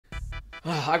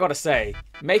I gotta say,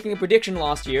 making a prediction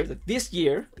last year that this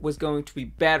year was going to be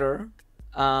better,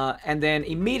 and then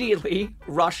immediately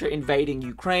Russia invading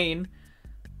Ukraine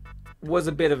was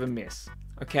a bit of a miss,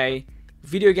 okay?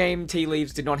 Video game tea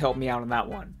leaves did not help me out on that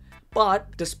one.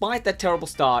 But despite that terrible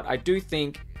start, I do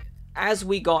think as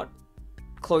we got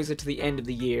closer to the end of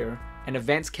the year and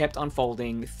events kept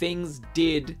unfolding, things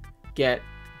did get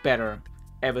better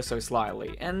ever so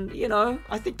slightly. And, you know,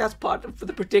 I think that's part of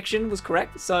the prediction was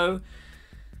correct. So,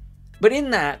 but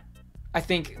in that, I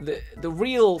think the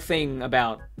real thing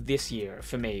about this year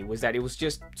for me was that it was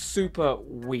just super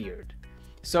weird.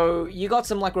 So you got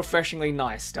some like refreshingly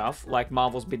nice stuff like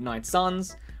Marvel's Midnight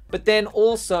Suns, but then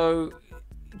also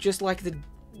just like the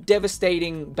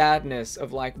devastating badness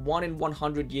of like 1 in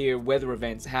 100 year weather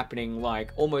events happening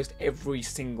like almost every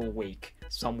single week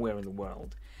somewhere in the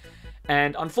world.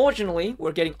 And unfortunately,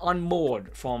 we're getting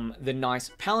unmoored from the nice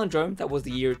palindrome that was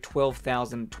the year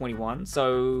 12,021.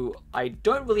 So I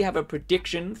don't really have a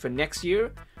prediction for next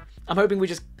year. I'm hoping we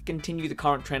just continue the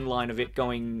current trend line of it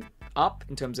going up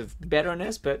in terms of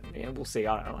betterness, but yeah, we'll see.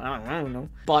 I don't know.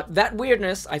 But that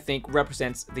weirdness, I think,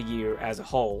 represents the year as a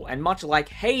whole. And much like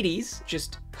Hades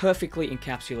just perfectly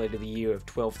encapsulated the year of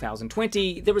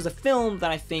 12,020, there is a film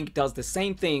that I think does the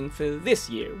same thing for this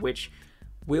year, which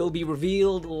will be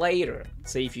revealed later.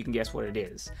 See if you can guess what it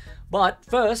is. But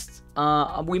first,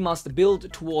 we must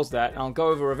build towards that. I'll go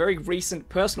over a very recent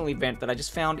personal event that I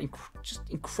just found just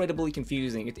incredibly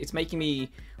confusing. It's making me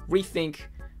rethink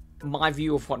my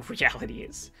view of what reality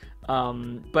is.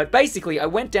 But basically, I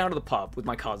went down to the pub with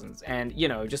my cousins and, you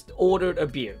know, just ordered a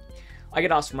beer. I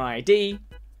get asked for my ID,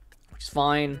 which is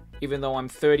fine. Even though I'm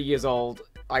 30 years old,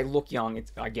 I look young.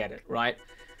 I get it, right?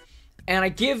 And I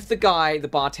give the guy, the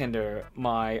bartender,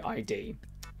 my ID.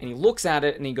 And he looks at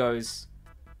it and he goes,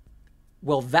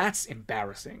 "Well, that's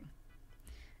embarrassing."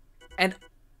 And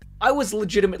I was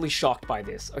legitimately shocked by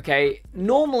this, okay?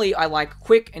 Normally, I like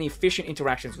quick and efficient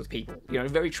interactions with people, you know,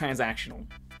 very transactional.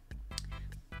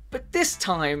 But this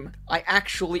time, I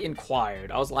actually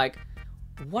inquired. I was like,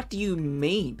 "What do you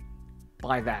mean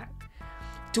by that?"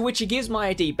 To which he gives my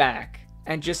ID back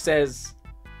and just says,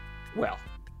 "Well,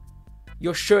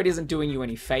 your shirt isn't doing you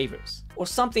any favors," or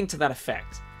something to that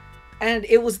effect. And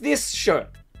it was this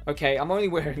shirt, okay? I'm only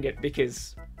wearing it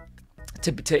because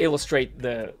to illustrate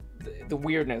the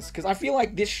weirdness, because I feel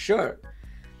like this shirt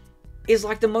is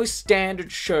like the most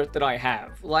standard shirt that I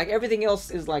have. Like everything else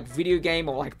is like video game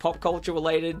or like pop culture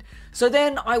related. So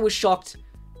then I was shocked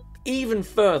even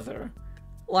further,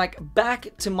 like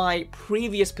back to my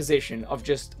previous position of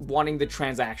just wanting the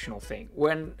transactional thing.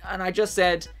 And I just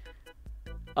said,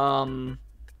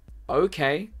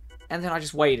 okay. And then I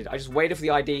just waited. I just waited for the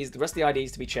rest of the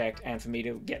IDs to be checked and for me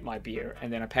to get my beer.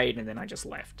 And then I paid and then I just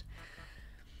left.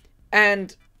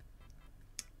 And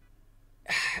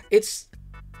it's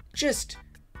just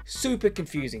super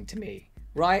confusing to me,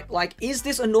 right? Like, is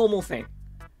this a normal thing?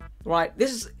 Right?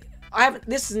 This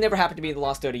has never happened to me in the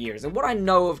last 30 years. And what I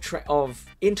know of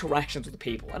interactions with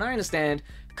people, and I understand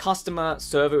customer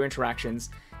server interactions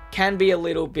can be a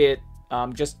little bit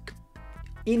just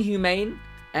inhumane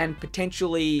and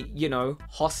potentially, you know,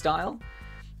 hostile,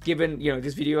 given, you know,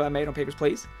 this video I made on Papers,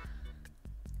 Please.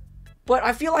 But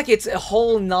I feel like it's a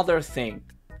whole nother thing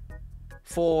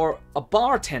for a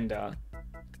bartender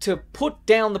to put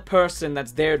down the person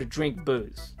that's there to drink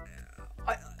booze.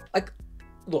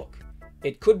 Look,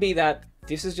 it could be that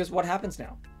this is just what happens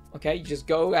now, okay? You just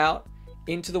go out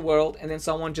into the world and then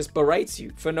someone just berates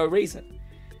you for no reason.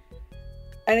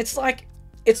 And it's like,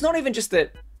 it's not even just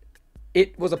that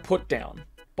it was a put down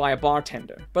by a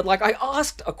bartender, but like I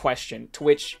asked a question to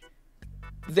which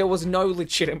there was no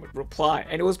legitimate reply,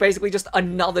 and it was basically just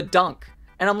another dunk.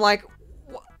 And I'm like,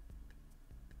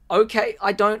 okay,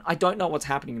 I don't know what's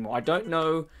happening anymore. I don't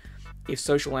know if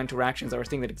social interactions are a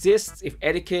thing that exists, if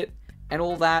etiquette and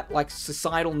all that, like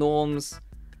societal norms,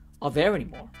 are there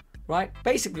anymore, right?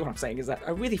 Basically what I'm saying is that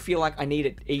I really feel like I need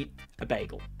to eat a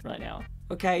bagel right now,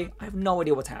 okay? I have no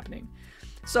idea what's happening.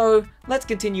 So let's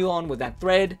continue on with that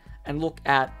thread and look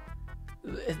at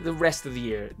the rest of the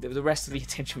year, the rest of the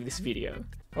attention of this video.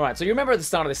 Alright, so you remember at the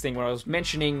start of this thing where I was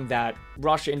mentioning that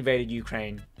Russia invaded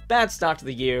Ukraine. Bad start to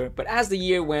the year, but as the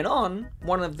year went on,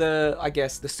 one of the, I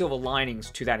guess, the silver linings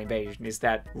to that invasion is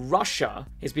that Russia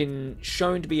has been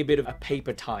shown to be a bit of a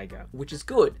paper tiger, which is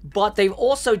good. But they've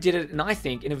also did it, and I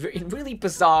think, in really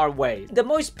bizarre ways. The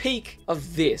most peak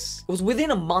of this was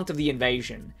within a month of the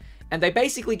invasion, and they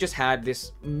basically just had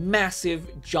this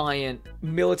massive, giant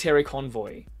military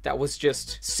convoy that was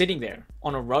just sitting there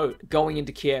on a road going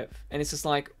into Kiev. And it's just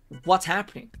like, what's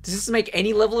happening? Does this make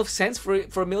any level of sense for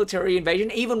a military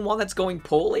invasion? Even one that's going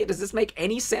poorly? Does this make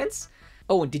any sense?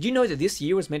 Oh, and did you know that this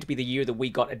year was meant to be the year that we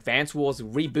got Advance Wars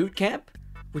Reboot Camp?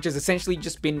 Which has essentially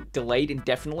just been delayed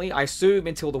indefinitely. I assume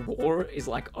until the war is,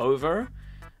 like, over.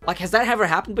 Like, has that ever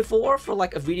happened before? For,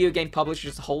 like, a video game publisher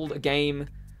just hold a game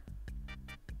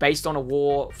based on a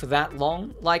war for that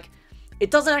long? Like,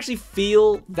 it doesn't actually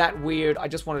feel that weird. I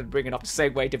just wanted to bring it up to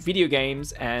segue to video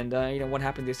games and, you know, what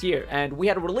happened this year. And we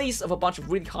had a release of a bunch of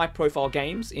really high-profile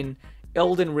games in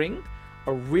Elden Ring,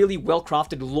 a really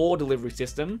well-crafted lore delivery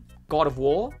system, God of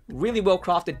War, really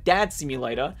well-crafted dad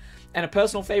simulator, and a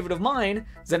personal favorite of mine,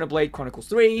 Xenoblade Chronicles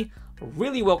 3, a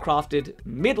really well-crafted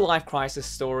midlife crisis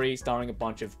story starring a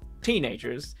bunch of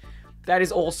teenagers. That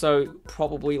is also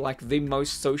probably like the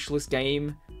most socialist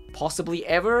game possibly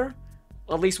ever,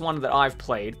 at least one that I've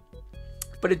played.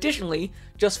 But additionally,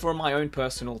 just for my own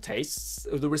personal tastes,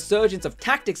 the resurgence of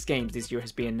tactics games this year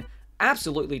has been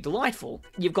absolutely delightful.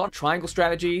 You've got Triangle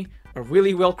Strategy, a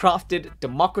really well-crafted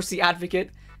democracy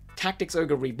advocate, Tactics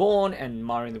Ogre Reborn, and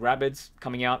Mario and the Rabbids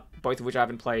coming out, both of which I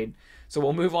haven't played. So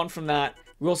we'll move on from that.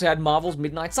 We also had Marvel's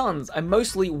Midnight Suns, a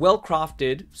mostly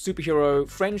well-crafted superhero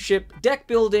friendship, deck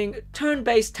building,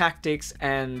 turn-based tactics,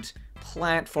 and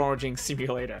plant foraging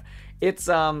simulator. It's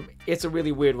a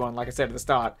really weird one, like I said at the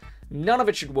start. None of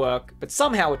it should work, but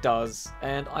somehow it does,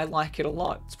 and I like it a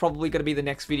lot. It's probably going to be the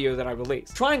next video that I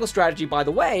release. Triangle Strategy, by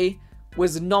the way,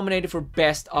 was nominated for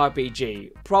Best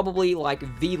RPG. Probably,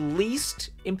 like, the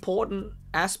least important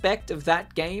aspect of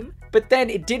that game. But then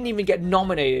it didn't even get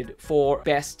nominated for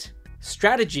Best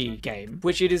Strategy Game,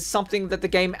 which it is something that the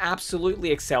game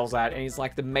absolutely excels at and is,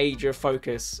 like, the major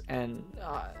focus. And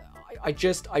I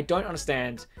don't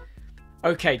understand.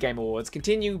 Okay, Game Awards,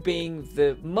 continue being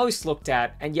the most looked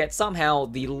at, and yet somehow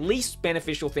the least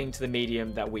beneficial thing to the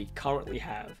medium that we currently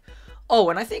have. Oh,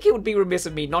 and I think it would be remiss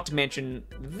of me not to mention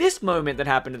this moment that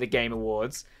happened at the Game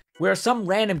Awards, where some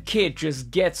random kid just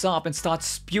gets up and starts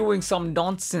spewing some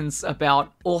nonsense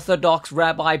about Orthodox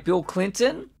Rabbi Bill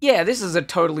Clinton. Yeah, this is a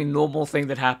totally normal thing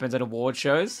that happens at award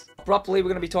shows. Abruptly, we're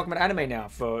going to be talking about anime now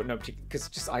for no particular,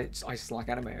 because I just like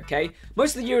anime, okay?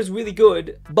 Most of the year is really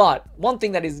good, but one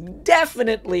thing that is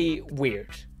definitely weird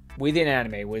within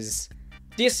anime was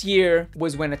this year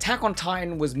was when Attack on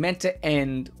Titan was meant to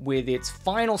end with its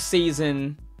final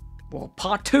season, well,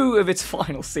 part 2 of its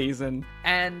final season,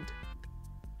 and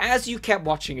as you kept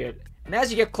watching it, and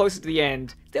as you get closer to the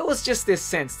end, there was just this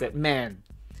sense that, man,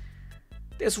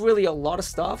 there's really a lot of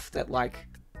stuff that, like,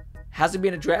 hasn't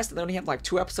been addressed, and they only have, like,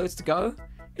 2 episodes to go.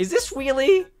 Is this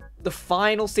really the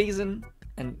final season?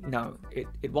 And no,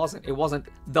 it wasn't. It wasn't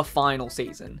the final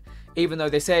season, even though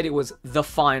they said it was the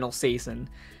final season.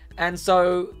 And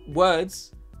so,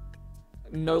 words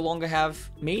no longer have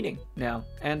meaning now.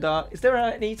 And is there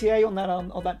an ETA on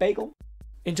that bagel?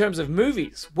 In terms of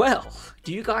movies, well,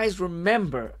 do you guys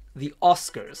remember the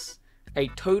Oscars? A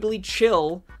totally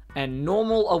chill and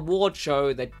normal award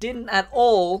show that didn't at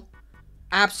all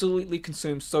absolutely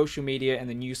consume social media and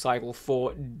the news cycle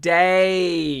for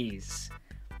days.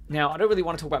 Now, I don't really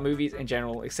want to talk about movies in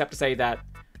general, except to say that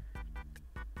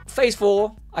Phase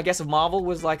 4, I guess, of Marvel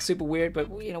was, like, super weird, but,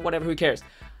 you know, whatever, who cares?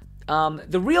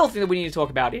 The real thing that we need to talk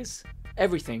about is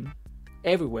Everything,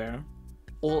 Everywhere,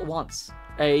 All at Once.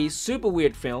 A super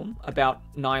weird film about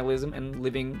nihilism and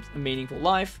living a meaningful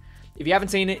life. If you haven't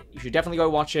seen it, you should definitely go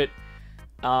watch it.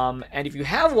 And if you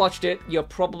have watched it, you're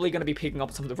probably going to be picking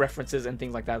up some of the references and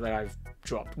things like that that I've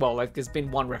dropped. Well, like, there's been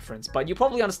one reference, but you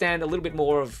probably understand a little bit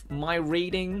more of my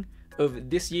reading of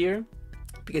this year,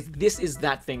 because this is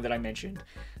that thing that I mentioned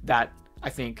that I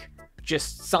think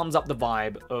just sums up the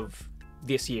vibe of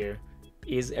this year,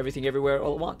 is Everything Everywhere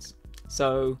All at Once.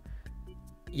 So,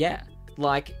 yeah,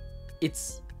 like,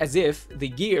 it's as if the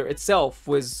year itself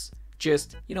was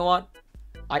just, you know what,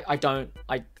 I don't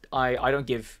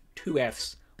give 2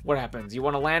 Fs what happens. You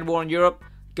want a land war in Europe?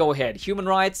 Go ahead. Human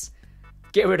rights?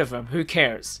 Get rid of them. Who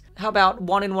cares? How about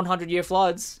 1 in 100 year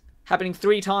floods happening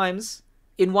 3 times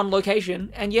in one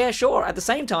location? And yeah, sure, at the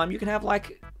same time, you can have,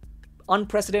 like,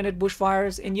 unprecedented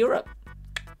bushfires in Europe.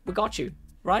 We got you,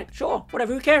 right? Sure,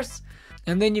 whatever, who cares?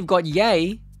 And then you've got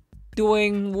Ye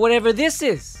doing whatever this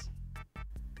is.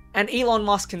 And Elon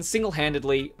Musk can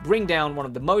single-handedly bring down one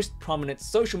of the most prominent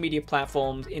social media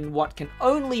platforms in what can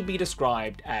only be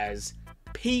described as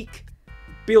peak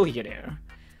billionaire.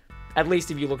 At least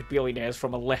if you look at billionaires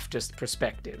from a leftist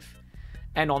perspective.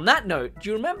 And on that note, do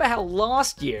you remember how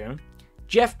last year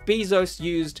Jeff Bezos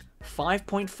used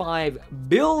 $5.5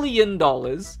 billion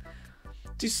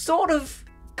to sort of,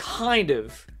 kind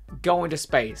of, go into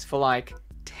space for like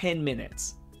 10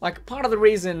 minutes? Like, part of the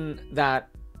reason that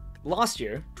last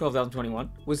year, 2021,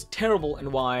 was terrible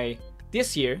and why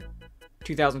this year,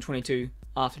 2022,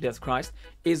 after death of Christ,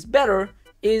 is better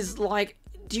is like,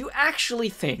 do you actually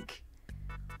think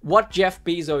what Jeff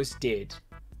Bezos did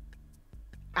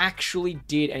actually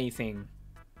did anything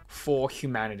for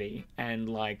humanity and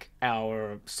like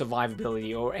our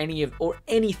survivability or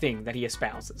anything that he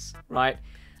espouses, right?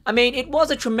 I mean, it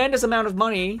was a tremendous amount of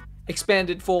money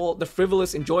expended for the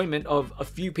frivolous enjoyment of a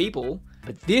few people,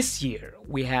 but this year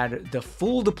we had the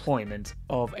full deployment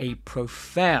of a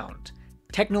profound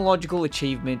technological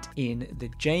achievement in the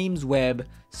James Webb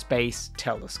Space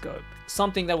Telescope,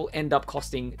 something that will end up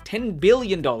costing $10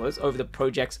 billion over the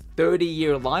project's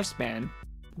 30-year lifespan,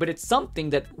 but it's something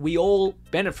that we all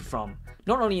benefit from,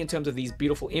 not only in terms of these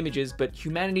beautiful images, but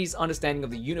humanity's understanding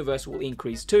of the universe will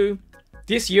increase too.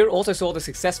 This year also saw the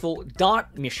successful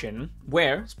DART mission,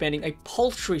 where spending a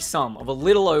paltry sum of a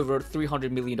little over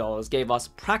 $300 million gave us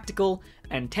practical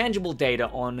and tangible data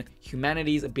on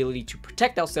humanity's ability to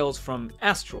protect ourselves from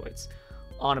asteroids.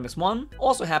 Artemis 1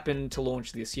 also happened to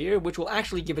launch this year, which will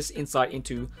actually give us insight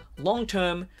into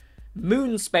long-term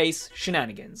moon space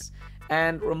shenanigans.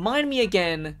 And remind me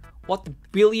again what the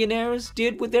billionaires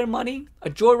did with their money? A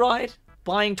joyride?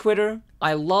 Buying Twitter?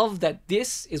 I love that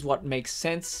this is what makes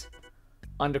sense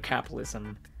under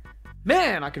capitalism.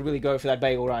 Man, I could really go for that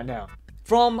bagel right now.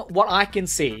 From what I can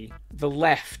see, the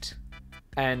left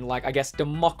and like, I guess,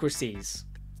 democracies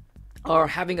are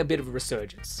having a bit of a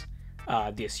resurgence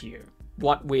this year.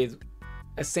 What with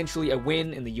essentially a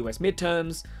win in the US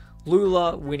midterms,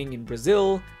 Lula winning in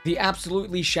Brazil, the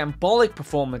absolutely shambolic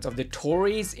performance of the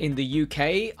Tories in the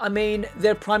UK. I mean,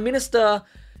 their Prime Minister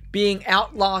being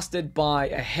outlasted by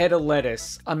a head of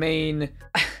lettuce. I mean,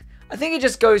 I think it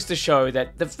just goes to show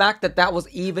that the fact that that was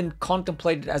even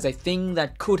contemplated as a thing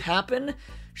that could happen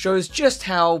shows just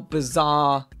how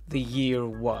bizarre the year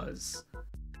was.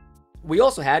 We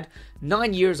also had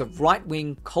 9 years of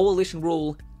right-wing coalition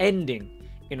rule ending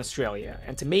in Australia,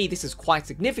 and to me this is quite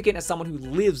significant as someone who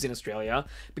lives in Australia,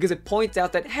 because it points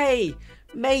out that, hey,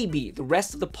 maybe the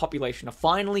rest of the population are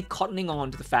finally cottoning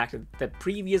on to the fact that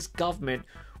previous government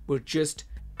were just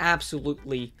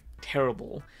absolutely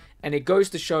terrible. And it goes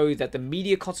to show that the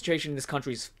media concentration in this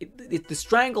country is the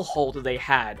stranglehold that they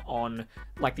had on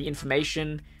like the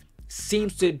information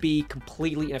seems to be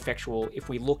completely ineffectual if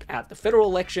we look at the federal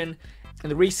election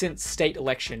and the recent state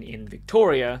election in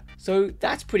Victoria. So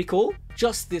that's pretty cool.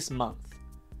 Just this month,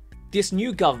 this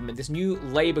new government, this new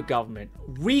Labour government,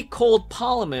 recalled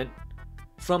Parliament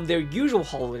from their usual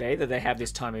holiday that they have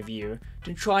this time of year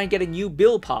to try and get a new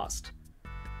bill passed.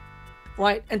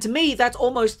 Right? And to me, that's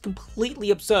almost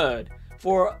completely absurd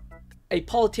for a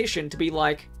politician to be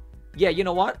like, yeah, you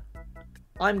know what?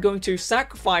 I'm going to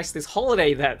sacrifice this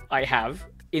holiday that I have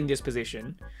in this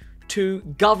position to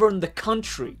govern the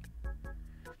country.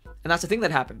 And that's the thing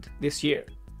that happened this year.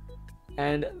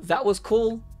 And that was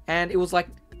cool. And it was like,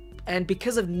 and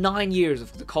because of 9 years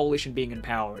of the coalition being in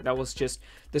power, that was just,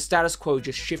 the status quo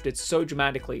just shifted so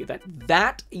dramatically that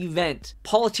that event,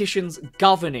 politicians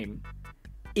governing,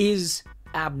 is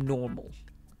abnormal.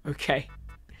 Okay?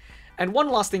 And one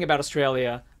last thing about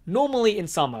Australia, normally in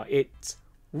summer, it's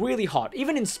really hot.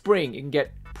 Even in spring, it can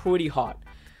get pretty hot.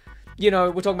 You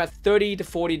know, we're talking about 30 to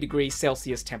 40 degrees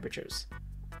Celsius temperatures.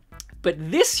 But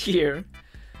this year,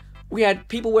 we had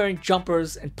people wearing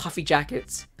jumpers and puffy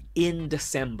jackets in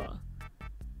December.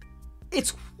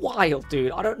 It's wild,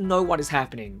 dude. I don't know what is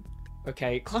happening.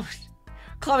 Okay,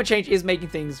 climate change is making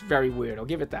things very weird, I'll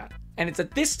give it that. And it's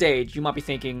at this stage you might be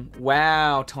thinking,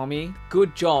 wow, Tommy,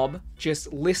 good job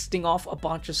just listing off a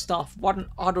bunch of stuff. What an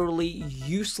utterly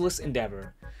useless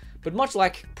endeavor. But much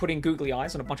like putting googly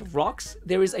eyes on a bunch of rocks,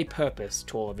 there is a purpose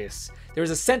to all of this. There is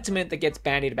a sentiment that gets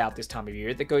bandied about this time of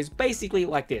year that goes basically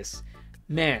like this.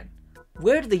 Man,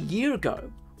 where did the year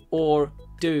go? Or,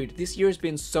 dude, this year has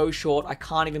been so short, I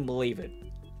can't even believe it.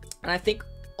 And I think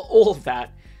all of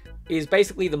that is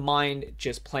basically the mind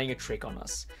just playing a trick on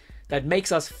us that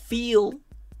makes us feel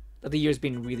that the year's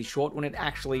been really short when it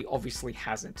actually obviously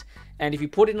hasn't. And if you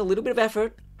put in a little bit of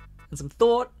effort and some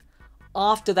thought,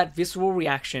 after that visceral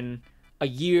reaction, a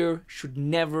year should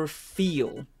never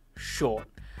feel short.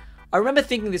 I remember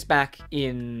thinking this back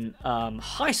in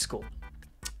high school,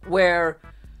 where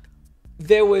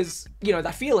there was, you know,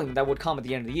 that feeling that would come at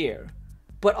the end of the year.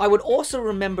 But I would also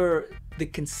remember the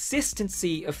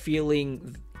consistency of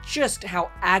feeling just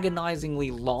how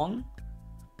agonizingly long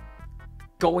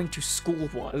going to school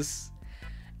was,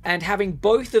 and having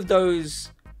both of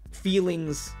those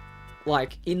feelings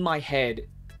like in my head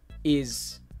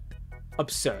is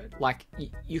absurd. Like,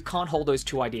 you can't hold those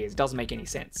two ideas. It doesn't make any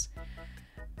sense.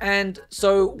 And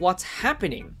so what's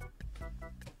happening,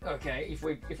 okay,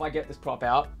 if I get this prop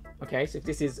out, okay, so if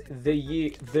this is the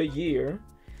year,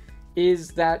 is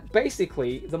that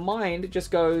basically the mind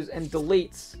just goes and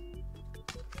deletes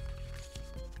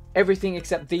everything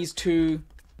except these two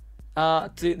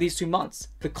months.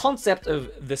 The concept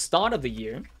of the start of the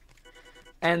year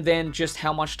and then just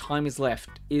how much time is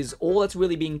left is all that's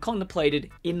really being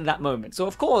contemplated in that moment. So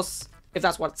of course, if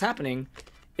that's what's happening,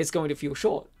 it's going to feel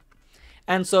short.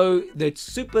 And so the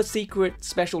super secret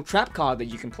special trap card that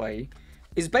you can play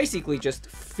is basically just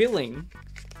filling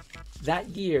that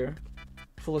year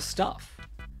full of stuff.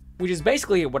 Which is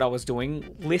basically what I was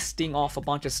doing, listing off a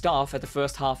bunch of stuff at the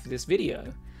first half of this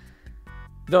video.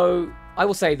 Though, I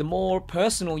will say, the more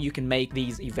personal you can make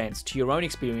these events to your own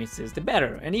experiences, the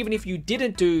better. And even if you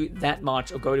didn't do that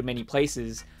much or go to many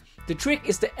places, the trick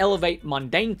is to elevate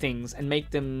mundane things and make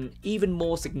them even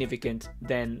more significant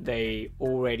than they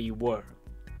already were.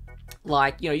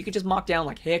 Like, you could just mark down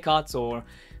like haircuts or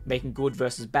making good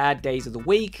versus bad days of the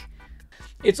week.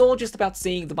 It's all just about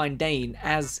seeing the mundane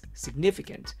as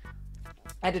significant.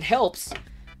 And it helps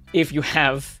if you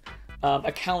have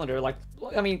a calendar like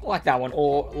that one,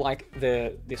 or like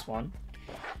this one,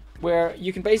 where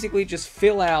you can basically just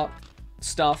fill out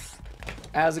stuff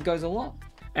as it goes along.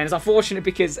 And it's unfortunate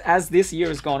because as this year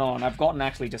has gone on, I've gotten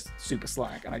actually just super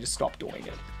slack and I just stopped doing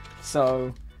it.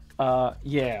 So,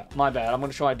 yeah, my bad. I'm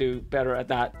going to try to do better at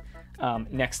that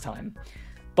next time.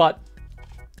 But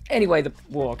anyway,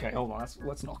 okay, hold on.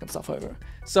 Let's knock stuff over.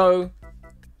 So,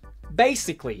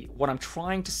 basically, what I'm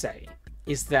trying to say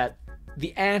is that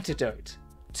the antidote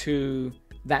to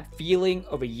that feeling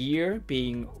of a year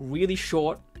being really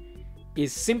short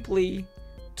is simply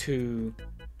to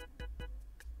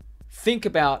think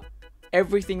about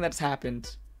everything that's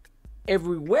happened,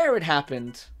 everywhere it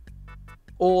happened,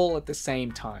 all at the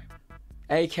same time.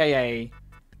 AKA,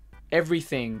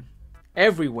 everything,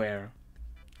 everywhere,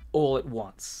 all at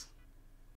once.